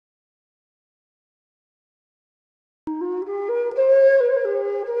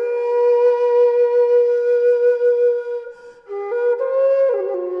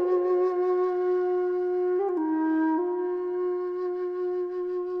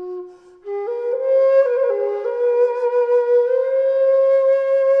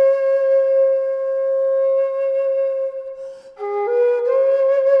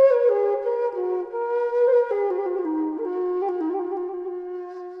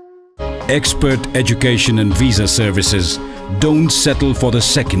expert education and visa services. Don't settle for the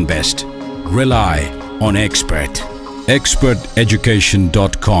second best. Rely on expert.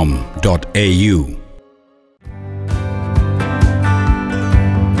 experteducation.com.au.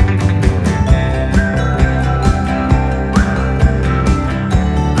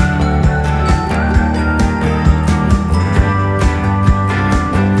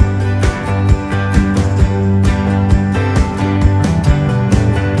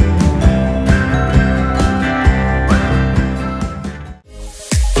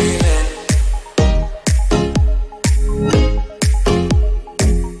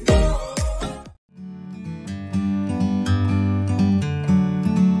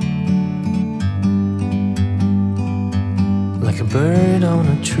 Like a bird on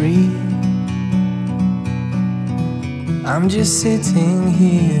a tree, I'm just sitting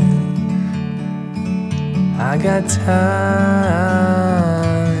here. I got time,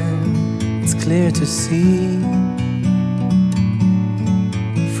 it's clear to see.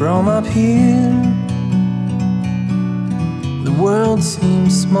 From up here, the world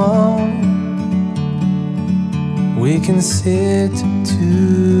seems small. We can sit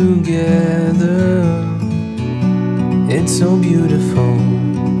together. It's so beautiful,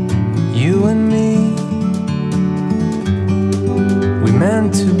 you and me. We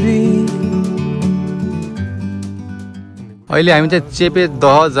meant to be. अहिले हामी चाहिँ चेपे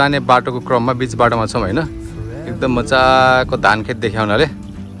दह जाने बाटोको क्रममा बीच बाटोमा छौं हैन। एकदम मजाको धान खेत देखाउनाले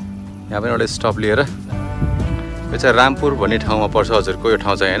यहाँ पनि एउटा स्टप लिएर यो चाहिँ रामपुर भन्ने ठाउँमा पर्छ हजुरको यो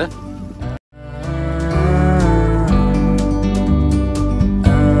ठाउँ चाहिँ हैन।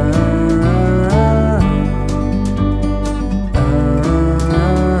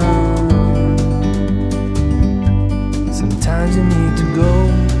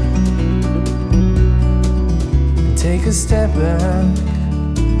 Take a step back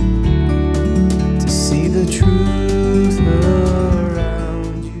to see the truth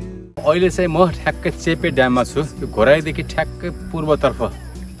around you. अहिले चाहिँ म ठ्याक्कै चेपे ड्याममा छु। यो घोराईदेखि ठ्याक्कै पूर्वतर्फ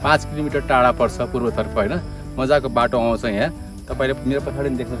 5 किलोमिटर टाढा पर्छ पूर्वतर्फ हैन। मजाको बाटो आउँछ यहाँ। तपाईले मेरो पछाडि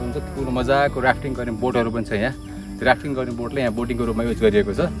देख्न सक्नुहुन्छ ठुलो मजाको राफ्टिङ गर्ने बोटहरु पनि छ यहाँ। त्यो राफ्टिङ गर्ने बोटले यहाँ बोटिङको रूपमा युज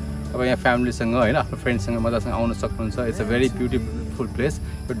गरिएको छ। तपाई यहाँ फ्यामिलीसँग हैन आफ्नो फ्रेन्डसँग मजासँग आउन सक्नुहुन्छ। It's a very beautiful place.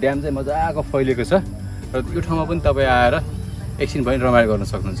 यो ड्याम चाहिँ मजाको फैलिएको छ र यो ठाउँमा पनि तपाई आएर एकछिन भए रमाइलो गर्न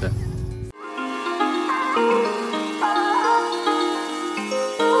सक्नुहुन्छ।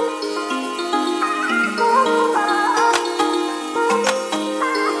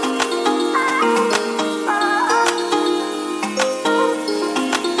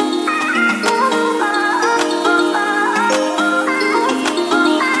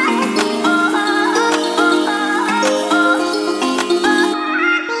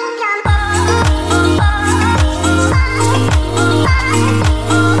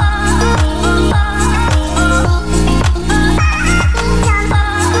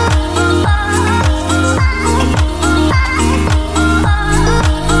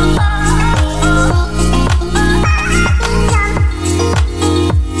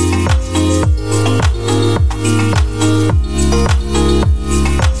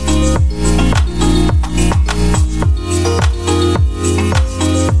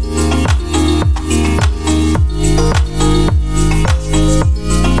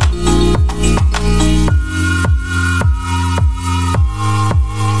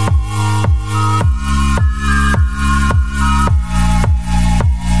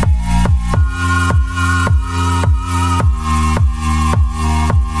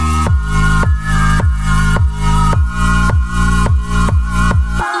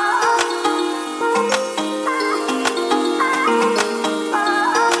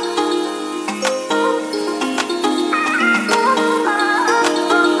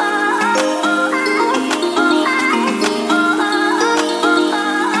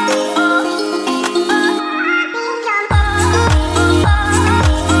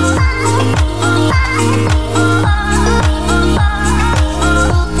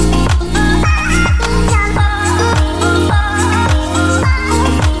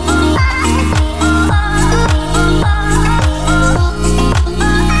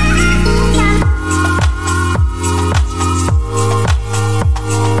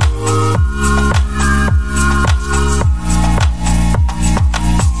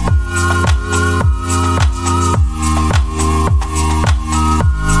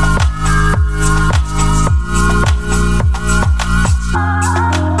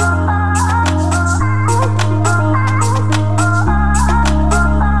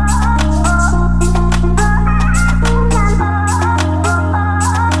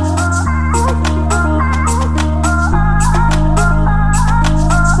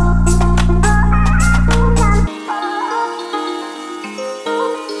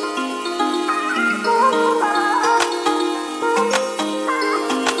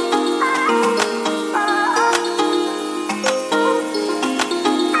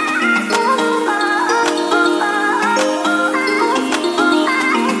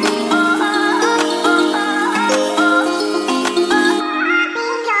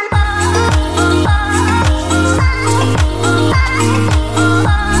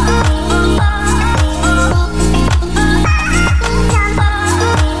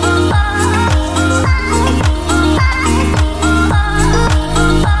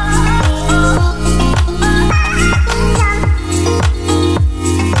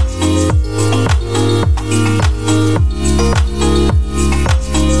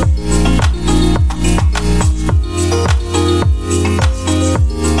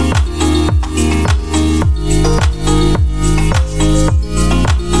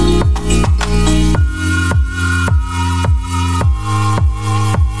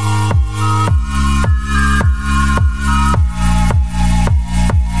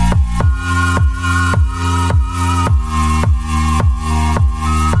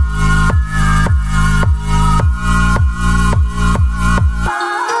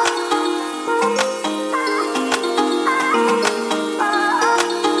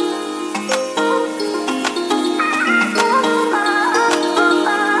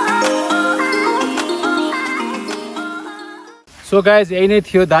 सो गाइज यही नै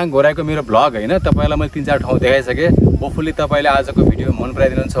थियो दाङ घोराईको मेरो भ्लग हैन। तपाईलाई मैले 3-4 ठाउँ देखाइसके। होपफुली तपाईले आजको भिडियो मन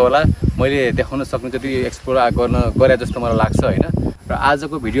पराइदिनुहुन्छ होला। मैले देखाउन सक्ने जति एक्सप्लोर गरे जस्तो मलाई लाग्छ हैन। र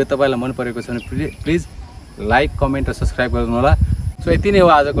आजको भिडियो तपाईलाई मन परेको छ भने प्लिज लाइक कमेन्ट र सब्स्क्राइब गर्नु होला। सो यति नै हो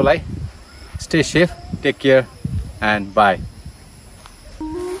आजको लागि। Stay safe, take care and by.